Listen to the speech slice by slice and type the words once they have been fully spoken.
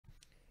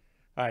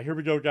All right, here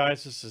we go,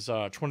 guys. This is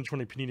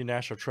 2020 Panini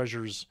National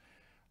Treasures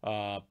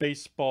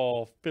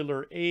Baseball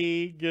Filler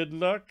A. Good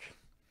luck.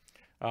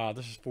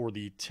 This is for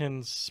the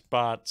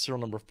 10-spot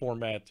serial number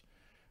format.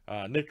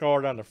 Nick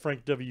Art on the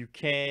Frank W.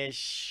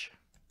 Cash.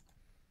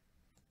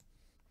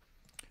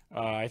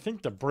 I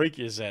think the break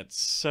is at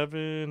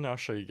 7. I'll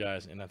show you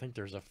guys. And I think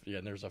there's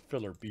a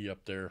filler B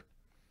up there.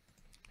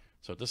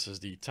 So this is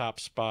the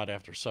top spot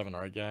after 7.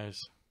 All right,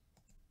 guys.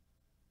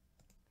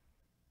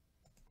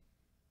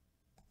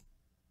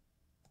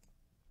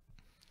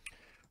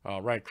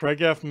 All right,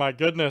 Craig F., my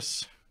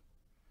goodness.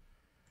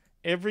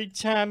 Every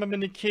time I'm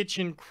in the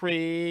kitchen,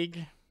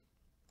 Craig.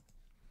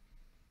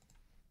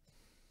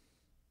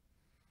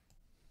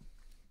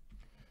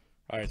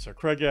 All right, so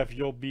Craig F.,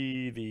 you'll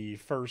be the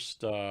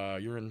first.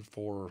 You're in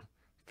for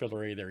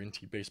filler A there,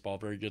 NT Baseball.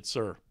 Very good,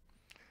 sir.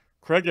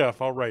 Craig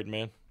F., all right,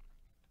 man.